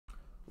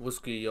What's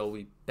good, yo?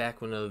 We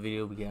back with another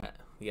video. We got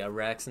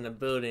Rackz in the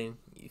building.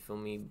 You feel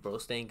me, bro?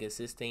 Staying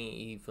consistent.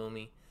 You feel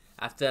me?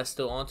 After that,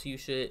 still onto you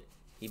shit.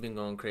 He been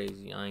going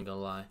crazy. I ain't gonna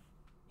lie.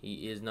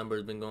 His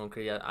numbers been going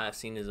crazy. I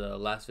seen his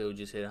last video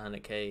just hit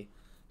 100K.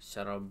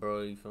 Shout out,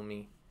 bro. You feel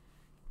me?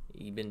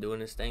 He been doing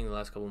his thing the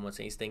last couple months.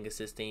 He's staying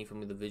consistent. You feel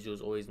me? The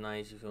visuals always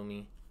nice. You feel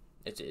me?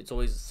 It's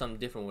always something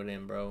different with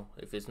him, bro.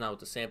 If it's not with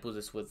the samples,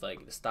 it's with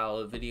like the style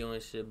of video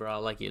and shit, bro. I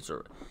like it. It's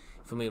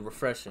for me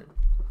refreshing.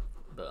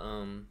 But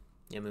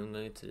yeah, man, I'm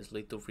gonna get to this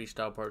lethal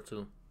freestyle part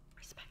 2.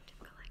 Respective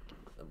collective.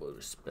 That boy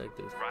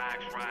respective.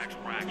 Rackz.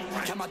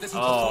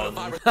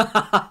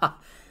 Oh,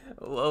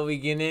 what we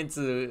getting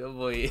into, oh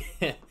boy?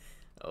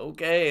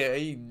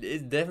 Okay,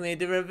 it's definitely a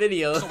different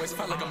video. Hold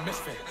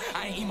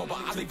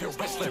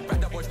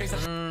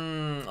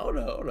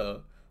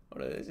up.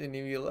 This didn't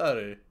even get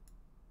louder.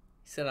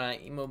 He said I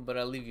ain't emo, but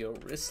I leave your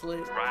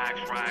wristlet.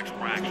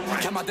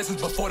 Came out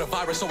distance before the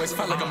virus, always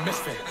felt like a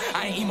misfit.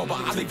 I ain't emo, but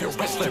I leave your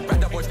wristlet.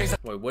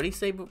 Wait, what'd he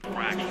say?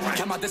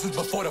 Came out distance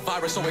before the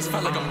virus, always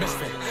felt like a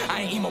misfit.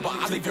 I ain't emo, but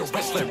I leave your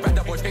wristlet. Red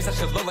that boy's face, that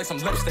shit look like some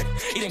lipstick.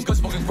 Eating good,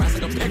 smoking grass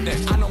like a picnic.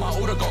 I know my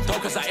odor gon' go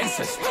cause I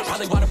insist.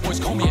 Probably why the boys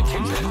call me a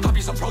kingpin.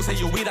 Copy some pros, say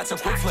you weed, that's a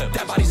quick flip.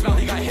 That body smell,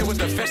 he got hit with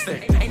the fist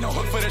stick. Ain't no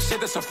hook for this shit,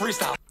 that's a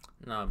freestyle.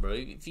 Nah, bro.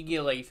 If you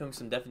get like, you feel me,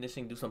 some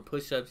definition, do some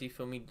push-ups, you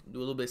feel me, do a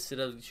little bit of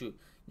sit-ups, get you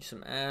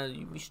some ass,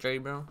 you be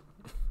straight, bro.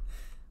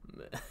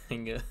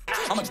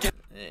 I'ma get.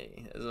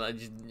 Hey,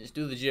 just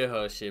do the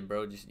jihad shit,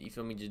 bro. Just, you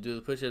feel me, just do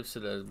the push-ups,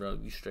 sit-ups, bro.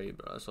 You straight,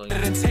 bro. That's all you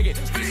need. Take it.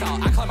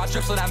 Freestyle. I climb my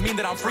drip, so that mean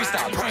that I'm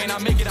freestyle. Praying I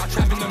make it, I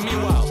trap in the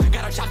meanwhile.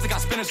 Got a chopstick,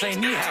 got spinach,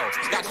 ain't need help.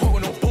 Got caught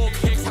with no bull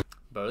kicks.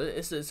 Bro,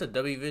 it's a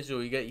W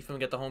visual. You feel me,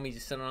 got the homies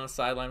just sitting on the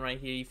sideline right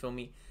here, you feel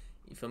me?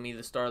 You feel me,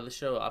 the star of the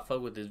show. I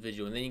fuck with this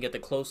visual. And then you get the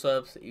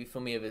close-ups, you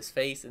feel me, of his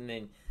face, and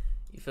then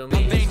you feel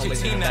me? Let me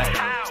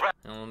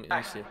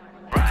see.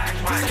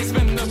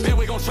 Spinning the bed,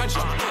 we gon' trench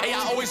him. Hey,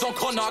 I always on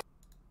corner.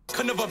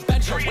 Couldn't have a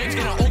venture. Waves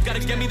getting old, gotta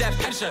get me that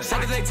pension.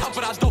 Saturday tough,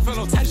 but I don't feel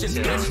no tension,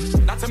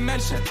 bitch. Not to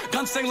mention,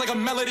 gun sing like a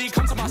melody,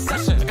 come to my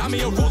session. Got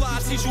me a ruler,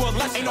 I teach you a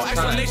lesson. Ain't no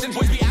explanation,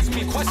 boys be asking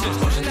me questions.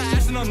 Pushing the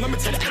ass in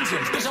unlimited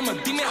engine. Bitch, I'm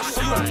a demon, I'll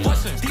show you a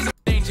blessing. These are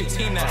danger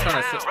team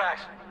now.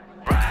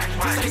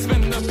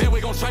 Spinning the bed,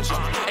 we gon' trench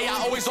him. Hey, I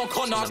always on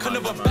corner, I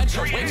couldn't have a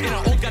venture. Waves getting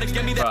old, gotta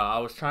get me that. Bro, I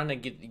was trying to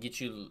get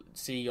you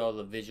see all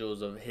the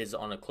visuals of his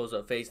on a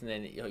close-up face, and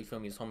then you feel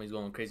me, his homie's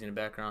going crazy in the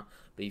background.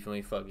 But you feel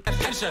me, fuck it.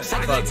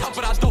 Saturday tough,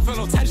 but I don't feel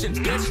no tension,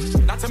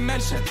 bitch. Not to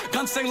mention,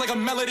 gun sing like a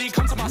melody,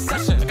 come to my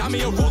session. Got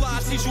me a ruler, I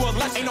teach you a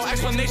lesson. Ain't no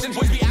explanation,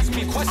 boys be asking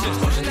me questions.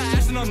 Pushing the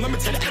ass in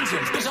unlimited engine.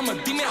 Bitch, I'm a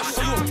demon, I'll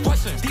show you a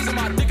question. These are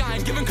my dick, I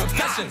ain't giving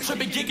confessions.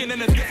 Tripping, geeking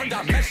in a different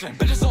dimension.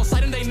 Bitches on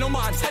sight and they know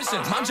my intention.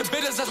 Mind your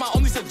business, that's my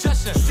only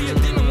suggestion. See a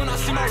demon when I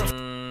see my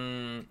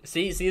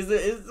see, it's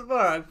the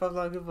bar. I fucked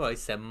on good voice.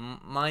 He said,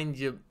 mind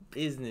your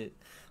business.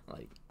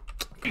 Like,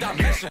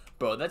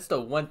 bro, that's the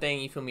one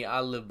thing, you feel me,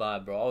 I live by,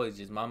 bro. Always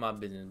just mind my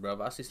business, bro.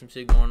 If I see some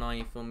shit going on,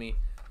 you feel me,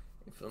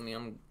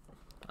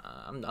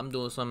 I'm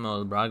doing something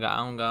else, bro. I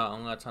don't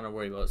got time to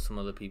worry about some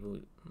other people.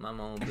 My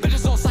own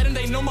business. Bitches on sight and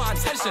they know my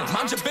intention.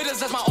 Mind your business,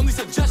 that's my only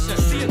suggestion.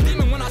 See a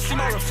demon when I see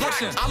my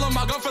reflection. I love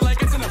my gun for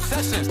like it's an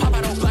obsession. Pop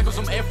out on black with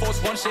some Air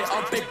Force One shit.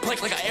 Up big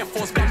plate like an Air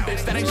Force One,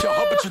 bitch. That ain't your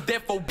hub, but you there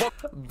for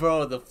what?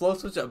 Bro, the flow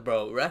switch up,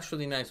 bro. Rackz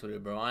really nice with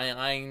it, bro.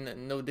 I ain't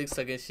no dick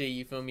sucking shit,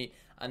 you feel me?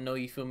 I know,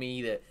 you feel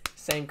me, that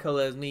same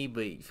color as me,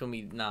 but you feel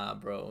me, nah,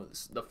 bro.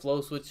 The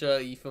flow switch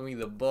up, you feel me,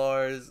 the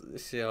bars,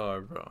 this shit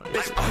hard, bro.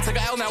 Bitch, take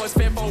a L now, it's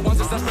fair for once,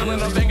 it's still in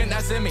a bang and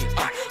that's in me.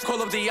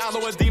 Call up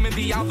Diallo, a demon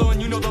Diallo,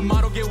 and you know the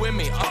motto, get with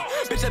me.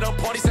 Bitch at a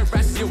party, said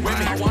Rackz, get with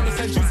me. I wanna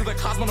send you to the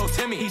Cosmo, no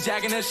Timmy. He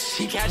jagging us,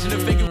 he catching the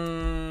figure.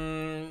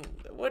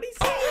 What'd he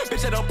say?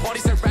 Bitch at a party,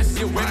 said Rackz,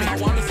 get with me. I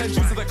wanna send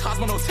you to the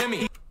Cosmo, no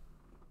Timmy.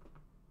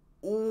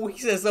 Ooh, he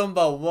said something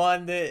about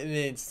Wanda and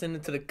then send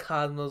it to the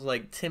Cosmos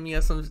like Timmy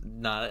or something.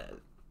 Nah,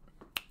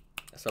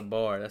 that's a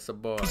bar. That's a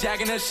bar.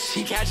 Jagging us,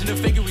 she catching the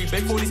figure. We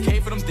big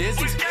 40K for them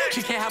dizzies.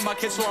 She can't have my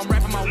kids, so I'm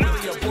rapping my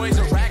willy. Your boys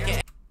are racking.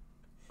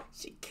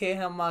 She can't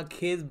have my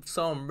kids,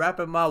 so I'm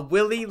rapping my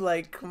willy.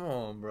 Like, come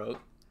on, bro.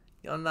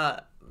 Y'all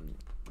not.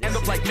 End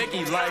up like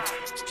Mickey, like,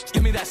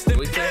 give me that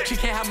stimmy. She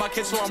can't have my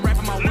kids, so I'm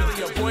rapping my willy.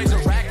 Your boys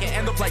are racking.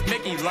 End up like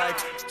Mickey, like,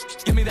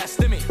 give me that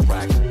stimmy.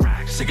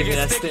 She can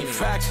get sticky.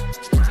 Facts.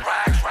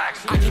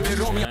 I keep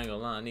it on me. I ain't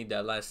gonna lie, I need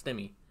that last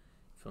stimmy. You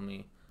feel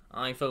me?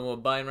 I ain't fucking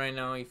with Biden right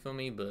now, you feel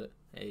me? But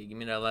hey, give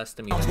me that last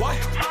stimmy. What?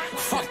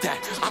 Fuck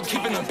that. I'm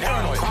keeping them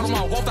paranoid. Out of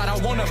my wolf that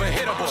I won't ever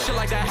hit a boy. Shit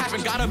like that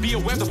happen, gotta be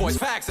aware of the boys.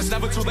 Facts. It's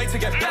never too late to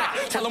get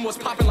back. Tell them what's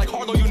popping like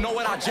Harlow, you know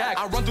what I jack.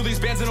 I run through these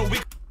bands in a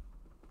week.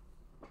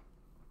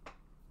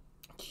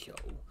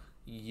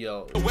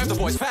 Yo. Aware of the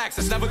boys. Facts.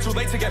 It's never too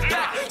late to get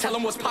back. Tell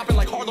them what's popping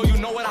like Harlow, you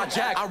know what I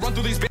jack. I run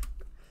through these bands.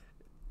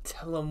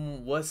 Tell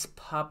him what's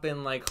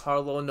popping like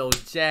Harlow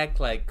knows Jack.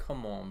 Like,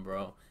 come on,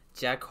 bro.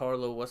 Jack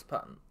Harlow, what's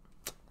popping?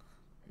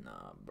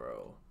 Nah,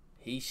 bro.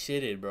 He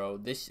shitted, bro.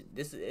 This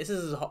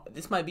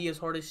might be his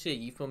hardest shit.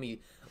 You feel me?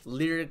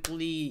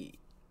 Lyrically,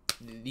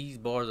 These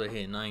bars are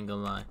hitting, I ain't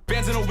gonna lie.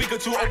 Bands in a week or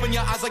two, open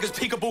your eyes like it's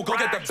peekaboo, go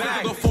get the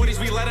bag. The 40s,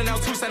 we letting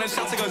out 2 sending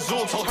shots like a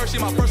Zoom. Told her she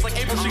my first like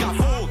April, she got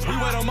fooled. We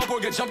wet them up or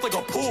get jumped like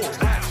a pool.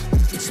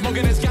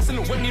 Smoking is gas and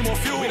the whip need more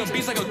fuel. We done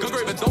beats like a good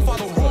grade, but don't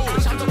follow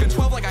rules. I'm talking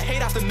 12 like I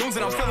hate afternoons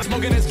and I'm feeling.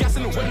 Smoking is gas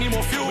and the whip need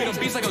more fuel. We done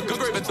beats like a good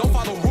grade, but don't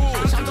follow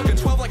rules. I'm talking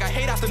 12 like I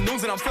hate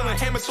afternoons and I'm feeling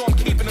hammered, so I'm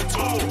keeping a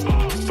tool.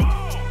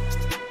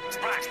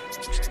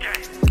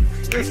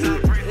 This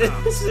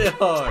shit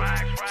hard.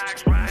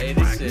 Hey,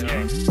 this shit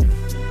hard.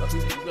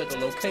 You got the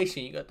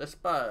location, you got the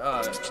spot.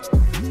 Alright.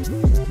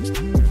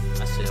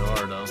 That shit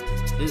hard though.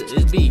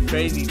 This beat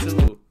crazy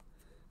too.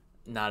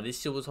 Nah, this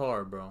shit was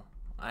hard, bro.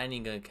 I ain't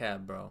even gonna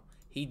cap, bro.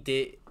 He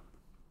did.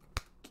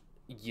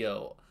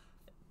 Yo,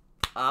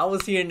 I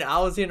was hearing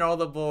all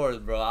the boards,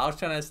 bro. I was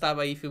trying to stop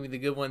by, you feel me, the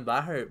good one, but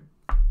I heard.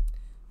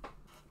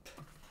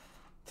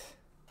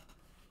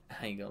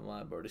 I ain't gonna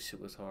lie, bro. This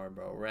shit was hard,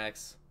 bro.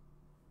 Rackz.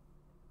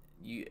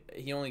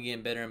 He only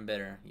getting better and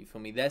better. You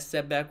feel me? That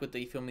setback with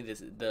the, you feel me,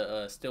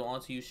 the still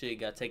onto you shit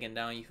got taken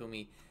down. You feel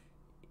me?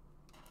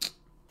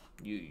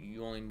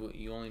 You only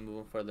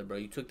moving further, bro.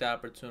 You took the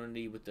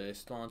opportunity with the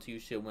still onto you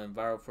shit, went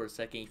viral for a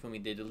second. You feel me?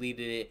 They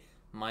deleted it.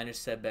 Minor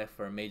setback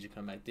for a major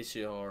comeback. This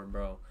shit hard,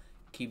 bro.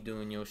 Keep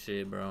doing your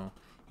shit, bro.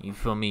 You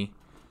feel me?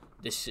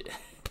 This shit.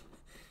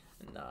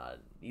 Nah,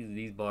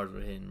 these bars were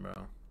hitting,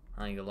 bro.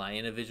 I ain't gonna lie.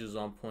 Individuals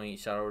on point.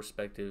 Shout out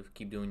respective.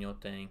 Keep doing your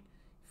thing.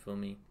 You feel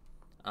me?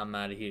 I'm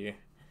out of here.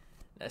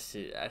 That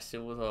shit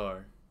was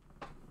hard.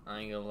 I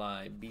ain't gonna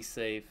lie. Be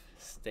safe.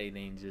 Stay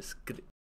dangerous.